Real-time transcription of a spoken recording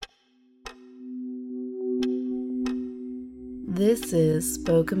This is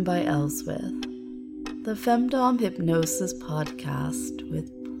Spoken by Elswith, the Femdom Hypnosis podcast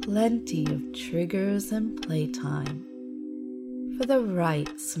with plenty of triggers and playtime for the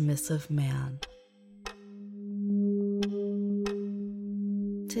right submissive man.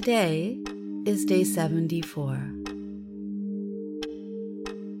 Today is day 74.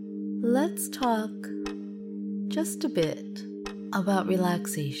 Let's talk just a bit about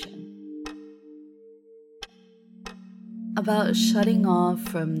relaxation. About shutting off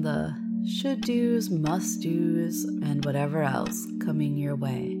from the should-dos, must-dos, and whatever else coming your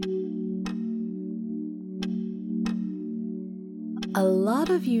way. A lot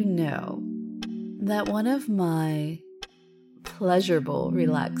of you know that one of my pleasurable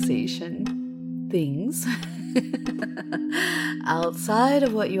relaxation things, outside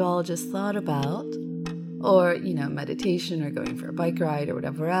of what you all just thought about, or, meditation or going for a bike ride or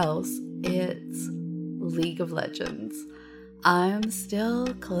whatever else, it's League of Legends. I'm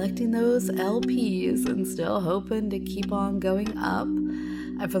still collecting those LPs and still hoping to keep on going up.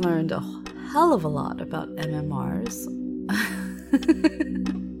 I've learned a hell of a lot about MMRs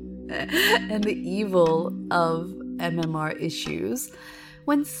and the evil of MMR issues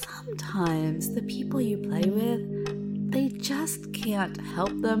when sometimes the people you play with, they just can't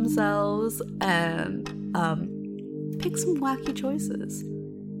help themselves and pick some wacky choices,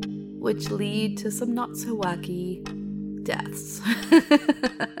 which lead to some not so wacky deaths.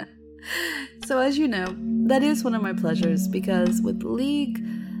 So as you know, that is one of my pleasures, because with League,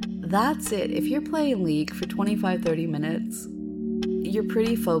 that's it. If you're playing League for 25-30 minutes, you're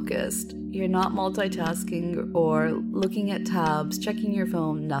pretty focused. You're not multitasking or looking at tabs, checking your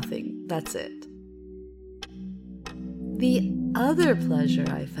phone, nothing. That's it. The other pleasure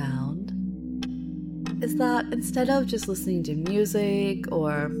I found is that instead of just listening to music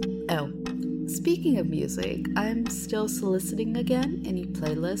or, speaking of music, I'm still soliciting again any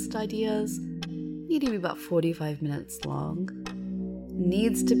playlist ideas. Need to be about 45 minutes long.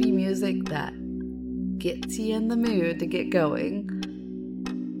 Needs to be music that gets you in the mood to get going.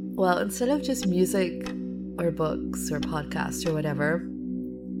 Well, instead of just music or books or podcasts or whatever,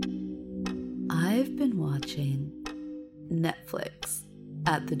 I've been watching Netflix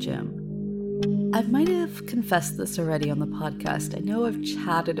at the gym. I might have confessed this already on the podcast. I know I've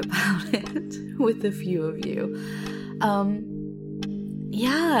chatted about it with a few of you.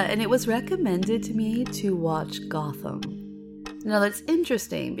 And it was recommended to me to watch Gotham. Now that's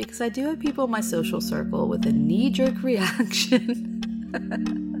interesting because I do have people in my social circle with a knee-jerk reaction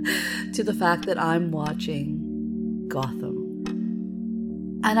to the fact that I'm watching Gotham.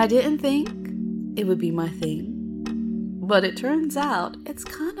 And I didn't think it would be my thing, but it turns out it's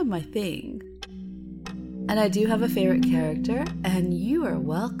kind of my thing. And I do have a favorite character, and you are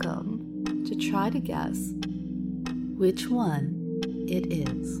welcome to try to guess which one it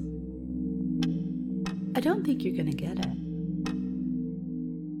is. I don't think you're gonna get it.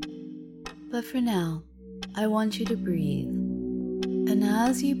 But for now, I want you to breathe. And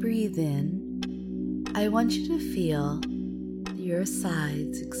as you breathe in, I want you to feel your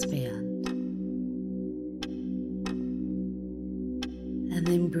sides expand. And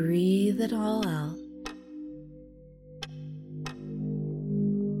then breathe it all out.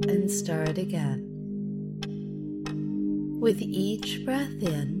 And start again. With each breath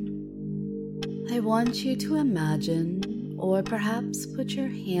in, I want you to imagine, or perhaps put your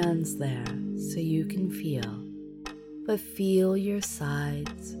hands there so you can feel, but feel your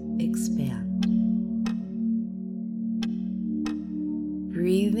sides expand.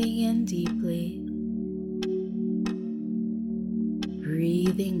 Breathing in deeply,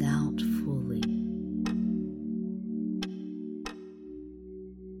 breathing out fully.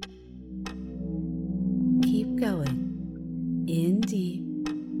 Keep going, in deep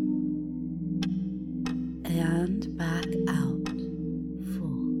and back out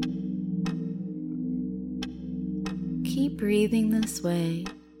full. Keep breathing this way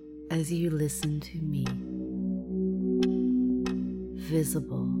as you listen to me.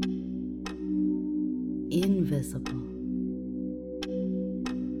 Visible, invisible.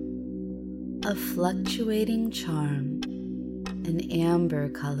 A fluctuating charm, an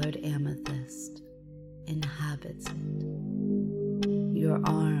amber-colored amethyst, inhabits it. Your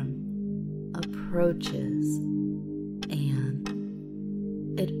arm approaches and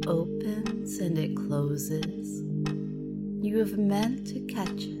it opens and it closes. You have meant to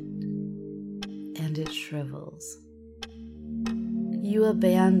catch it and it shrivels. You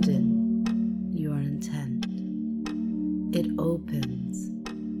abandon your intent. It opens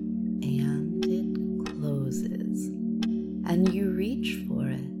and it closes, and you reach for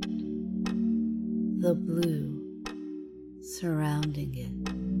it. The blue surrounding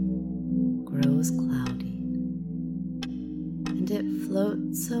it grows cloudy, and it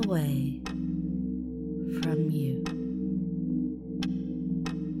floats away from you.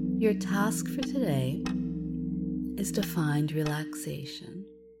 Your task for today is to find relaxation,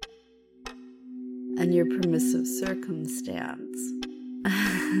 and your permissive circumstance,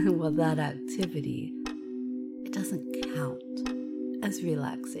 well, that activity, it doesn't count as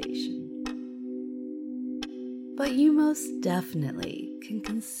relaxation. But you most definitely can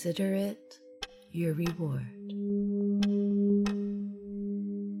consider it your reward.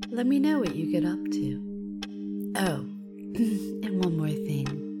 Let me know what you get up to. Oh, and one more thing.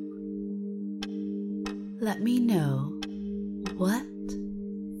 Let me know what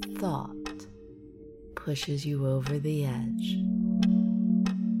thought pushes you over the edge.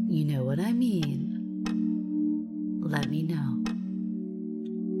 You know what I mean. Let me know.